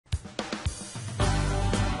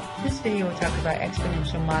video we'll talk about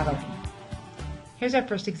exponential modeling. Here's our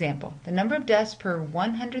first example. The number of deaths per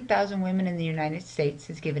 100,000 women in the United States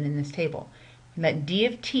is given in this table. Let D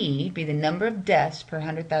of T be the number of deaths per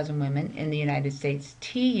 100,000 women in the United States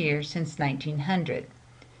T years since 1900.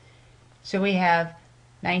 So we have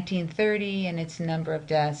 1930 and its number of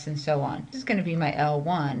deaths and so on. This is going to be my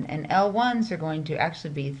L1, and L1s are going to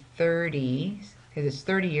actually be 30, because it's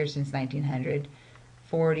 30 years since 1900,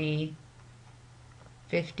 40,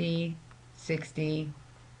 50, 60,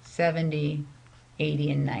 70,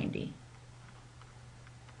 80, and 90.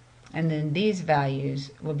 And then these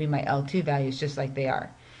values will be my L2 values just like they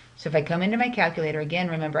are. So if I come into my calculator, again,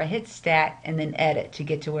 remember I hit stat and then edit to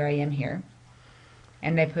get to where I am here.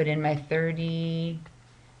 And I put in my 30,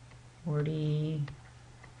 40,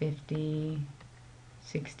 50,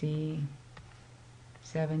 60,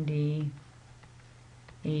 70,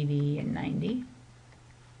 80, and 90.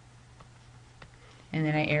 And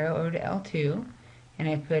then I arrow over to L2 and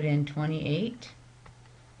I put in 28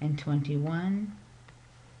 and 21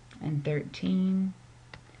 and 13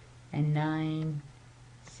 and 9,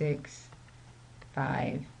 6,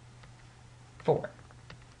 5, 4.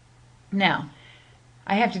 Now,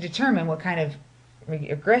 I have to determine what kind of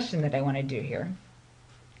regression that I want to do here,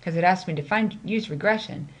 because it asks me to use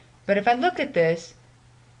regression. But if I look at this,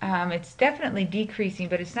 it's definitely decreasing,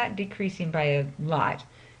 but it's not decreasing by a lot.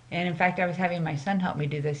 And in fact, I was having my son help me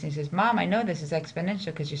do this, and he says, "Mom, I know this is exponential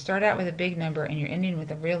because you start out with a big number and you're ending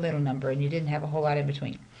with a real little number and you didn't have a whole lot in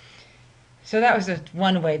between." So that was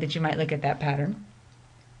one way that you might look at that pattern.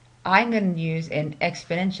 I'm going to use an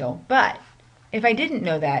exponential, but if I didn't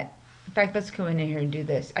know that, in fact, let's go in here and do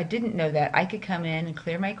this. I didn't know that. I could come in and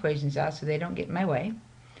clear my equations out so they don't get in my way,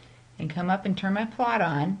 and come up and turn my plot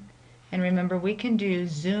on. And remember, we can do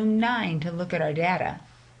zoom 9 to look at our data.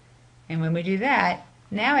 And when we do that,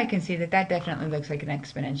 now I can see that that definitely looks like an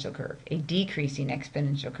exponential curve, a decreasing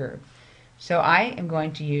exponential curve. So I am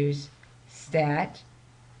going to use stat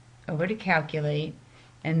over to calculate,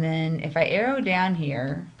 and then if I arrow down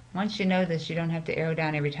here, once you know this, you don't have to arrow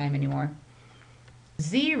down every time anymore.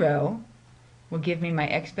 0 will give me my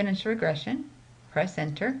exponential regression. Press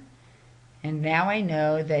enter, and now I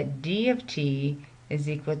know that D of T is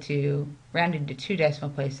equal to, rounded to 2 decimal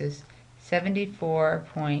places,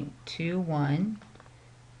 74.21.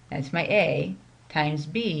 That's my A, times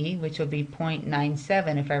B, which will be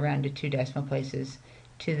 0.97 if I round to 2 decimal places,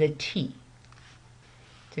 to the T.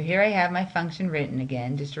 So here I have my function written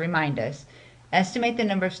again, just to remind us. Estimate the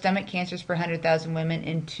number of stomach cancers per 100,000 women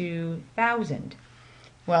in 2000.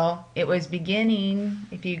 Well, it was beginning,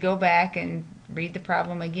 if you go back and read the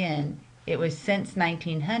problem again, it was since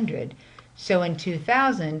 1900. So in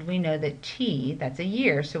 2000, we know that T, that's a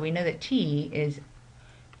year, so we know that T is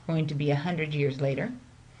going to be 100 years later.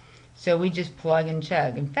 So we just plug and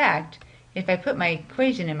chug. In fact, if I put my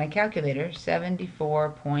equation in my calculator,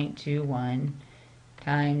 74.21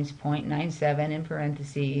 times 0.97 in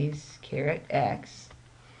parentheses, caret x,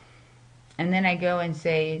 and then I go and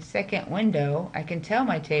say second window, I can tell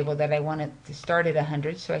my table that I want it to start at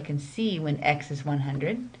 100 so I can see when x is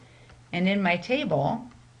 100. And in my table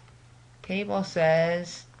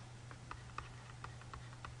says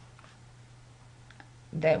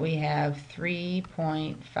that we have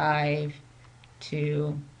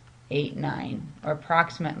 3.5289, or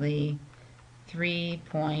approximately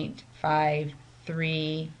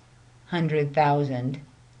 3.5300,000.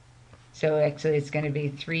 So actually it's going to be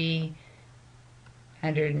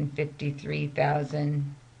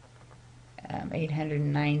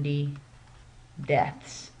 353,890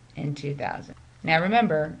 deaths in 2000. Now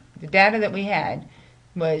remember, the data that we had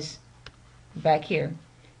was, back here,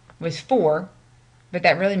 was 4, but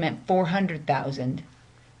that really meant 400,000.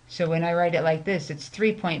 So when I write it like this, it's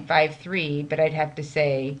 3.53, but I'd have to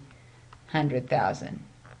say 100,000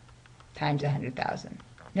 times 100,000.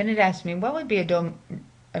 Then it asks me, what would be a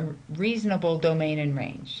reasonable domain and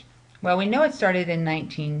range? Well, we know it started in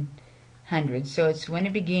 1900, so it's when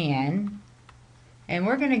it began, and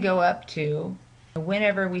we're going to go up to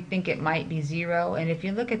whenever we think it might be 0. And if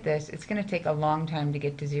you look at this, it's going to take a long time to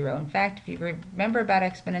get to 0. In fact, if you remember about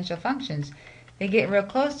exponential functions, they get real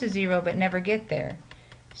close to 0 but never get there.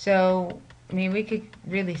 So, I mean, we could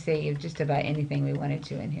really say just about anything we wanted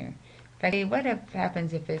to in here. But what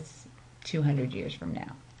happens if it's 200 years from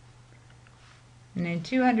now? And in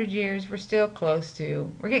 200 years, we're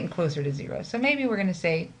getting closer to 0. So maybe we're going to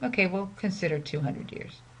say, okay, we'll consider 200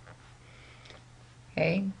 years.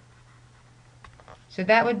 Okay? So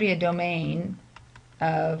that would be a domain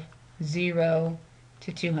of 0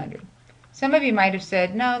 to 200. Some of you might have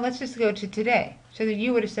said, no, let's just go to today. So that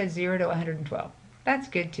you would have said 0 to 112. That's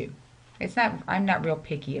good too. It's not, I'm not real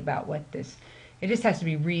picky about what this, it just has to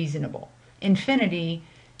be reasonable. Infinity,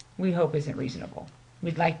 we hope isn't reasonable.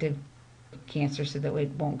 We'd like to Cancer so that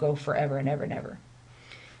it won't go forever and ever and ever.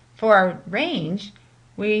 For our range,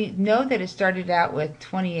 we know that it started out with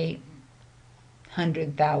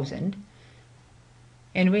 2,800,000,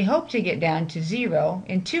 and we hope to get down to 0.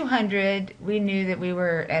 In 200, we knew that we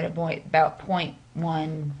were at a point about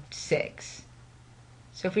 0.16.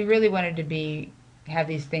 So if we really wanted to have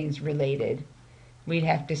these things related, we'd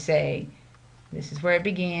have to say this is where it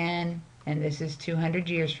began, and this is 200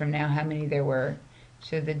 years from now, how many there were.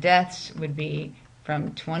 So the deaths would be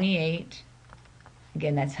from 28,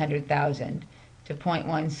 again that's 100,000, to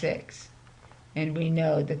 0.16. And we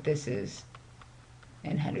know that this is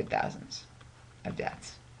in 100,000s of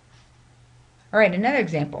deaths. All right, another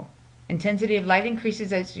example. Intensity of light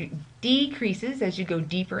decreases as you go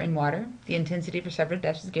deeper in water. The intensity for several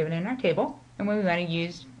depths is given in our table, and we want to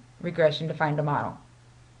use regression to find a model.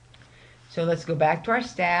 So let's go back to our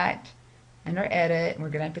stat and our edit, and we're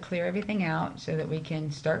going to have to clear everything out so that we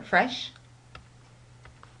can start fresh.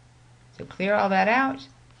 So clear all that out,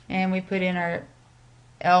 and we put in our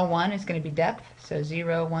L1 is going to be depth, so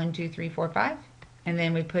 0, 1, 2, 3, 4, 5. And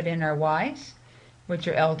then we put in our Y's, which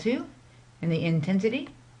are L2, and the intensity.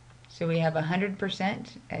 So we have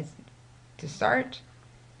 100% as to start.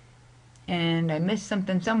 And I missed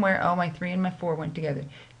something somewhere. Oh, my 3 and my 4 went together.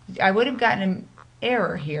 I would have gotten an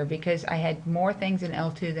error here because I had more things in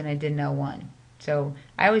L2 than I did in L1. So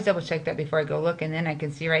I always double check that before I go look, and then I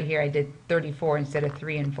can see right here I did 34 instead of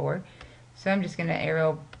 3 and 4. So I'm just going to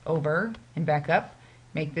arrow over and back up,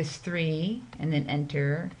 make this 3, and then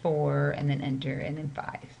enter 4, and then enter, and then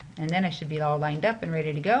 5. And then I should be all lined up and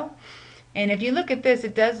ready to go. And if you look at this,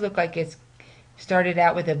 it does look like it's started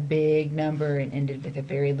out with a big number and ended with a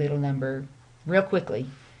very little number real quickly.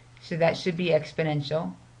 So that should be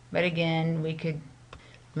exponential. But again, we could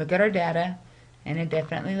look at our data, and it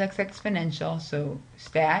definitely looks exponential. So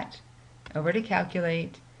stat, over to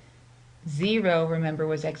calculate. 0, remember,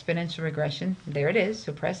 was exponential regression. There it is,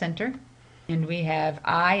 so press enter. And we have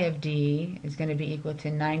I of D is going to be equal to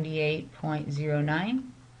 98.09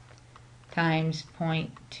 times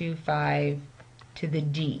 0.25 to the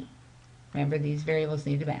D. Remember, these variables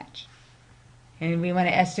need to match. And we want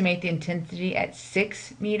to estimate the intensity at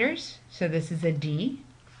 6 meters. So this is a D.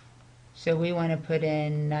 So we want to put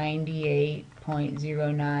in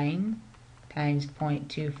 98.09 times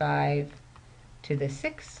 0.25 to the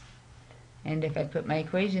 6. And if I put my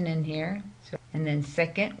equation in here, and then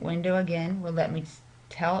second window again will let me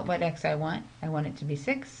tell it what x I want. I want it to be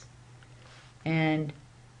 6. And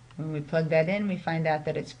when we plug that in, we find out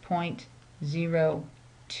that it's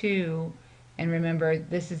 0.02. And remember,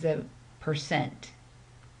 this is a percent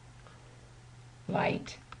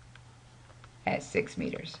light at 6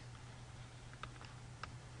 meters.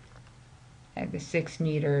 At the 6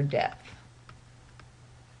 meter depth.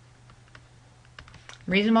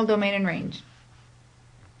 Reasonable domain and range.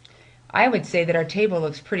 I would say that our table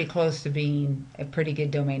looks pretty close to being a pretty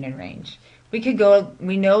good domain and range. We could go,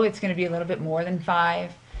 we know it's going to be a little bit more than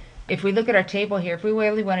 5. If we look at our table here, if we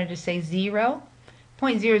really wanted to say 0,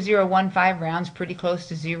 0.0015 rounds pretty close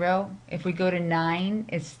to 0. If we go to 9,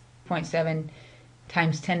 it's 0.7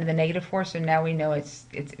 times 10 to the negative 4, so now we know it's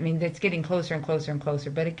getting closer and closer and closer.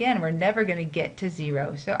 But again, we're never going to get to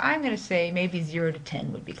 0. So I'm going to say maybe 0 to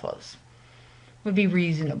 10 would be close. Would be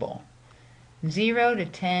reasonable. 0 to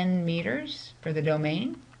 10 meters for the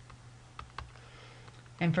domain.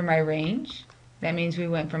 And for my range, that means we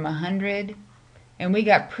went from 100, and we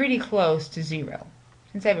got pretty close to 0.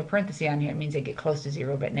 Since I have a parenthesis on here, it means I get close to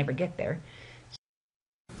 0 but never get there.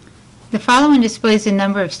 The following displays the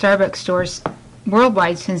number of Starbucks stores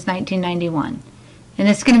worldwide since 1991. And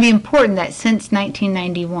it's going to be important that since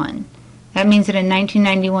 1991. That means that in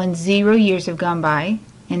 1991, 0 years have gone by.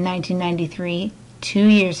 In 1993, 2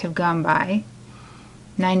 years have gone by.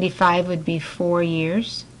 95 would be 4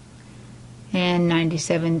 years. And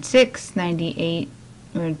 97, 6, 98,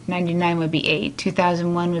 or 99 would be 8.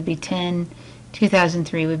 2001 would be 10.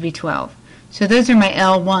 2003 would be 12. So those are my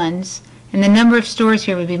L1s. And the number of stores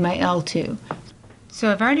here would be my L2. So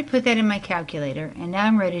I've already put that in my calculator, and now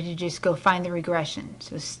I'm ready to just go find the regression.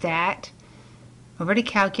 So stat, over to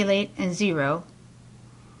calculate, and 0.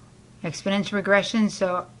 Exponential regression,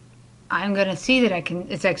 so I'm going to see that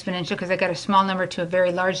it's exponential because I got a small number to a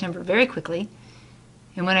very large number very quickly.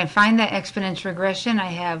 And when I find that exponential regression, I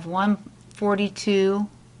have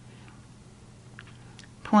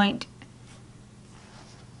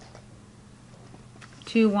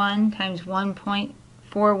 142.21 times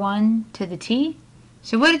 1.41 to the t.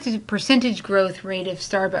 So what is the percentage growth rate of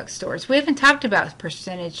Starbucks stores? We haven't talked about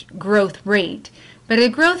percentage growth rate, but the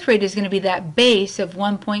growth rate is going to be that base of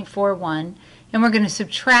 1.41, and we're going to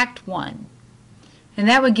subtract 1. And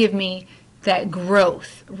that would give me that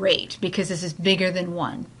growth rate because this is bigger than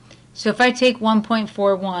 1. So if I take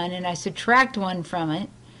 1.41 and I subtract 1 from it,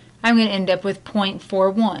 I'm going to end up with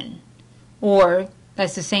 0.41, or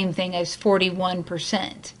that's the same thing as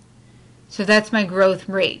 41%. So that's my growth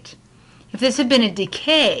rate. If this had been a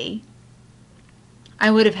decay,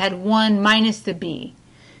 I would have had 1 minus the b.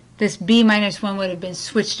 This b minus 1 would have been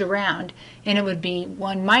switched around, and it would be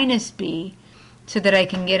 1 minus b, so that I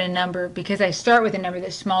can get a number, because I start with a number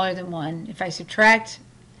that's smaller than 1. If I subtract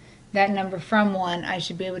that number from 1, I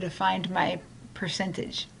should be able to find my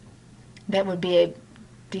percentage. That would be a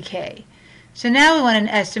decay. So now we want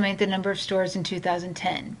to estimate the number of stores in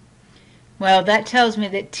 2010. Well, that tells me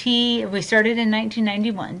that T, we started in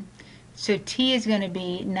 1991, so T is going to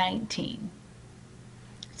be 19.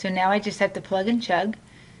 So now I just have to plug and chug,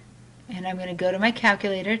 and I'm going to go to my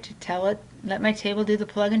calculator to tell it, let my table do the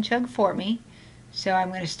plug and chug for me. So I'm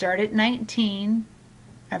going to start at 19.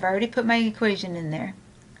 I've already put my equation in there.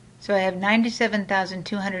 So I have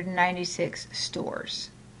 97,296 stores.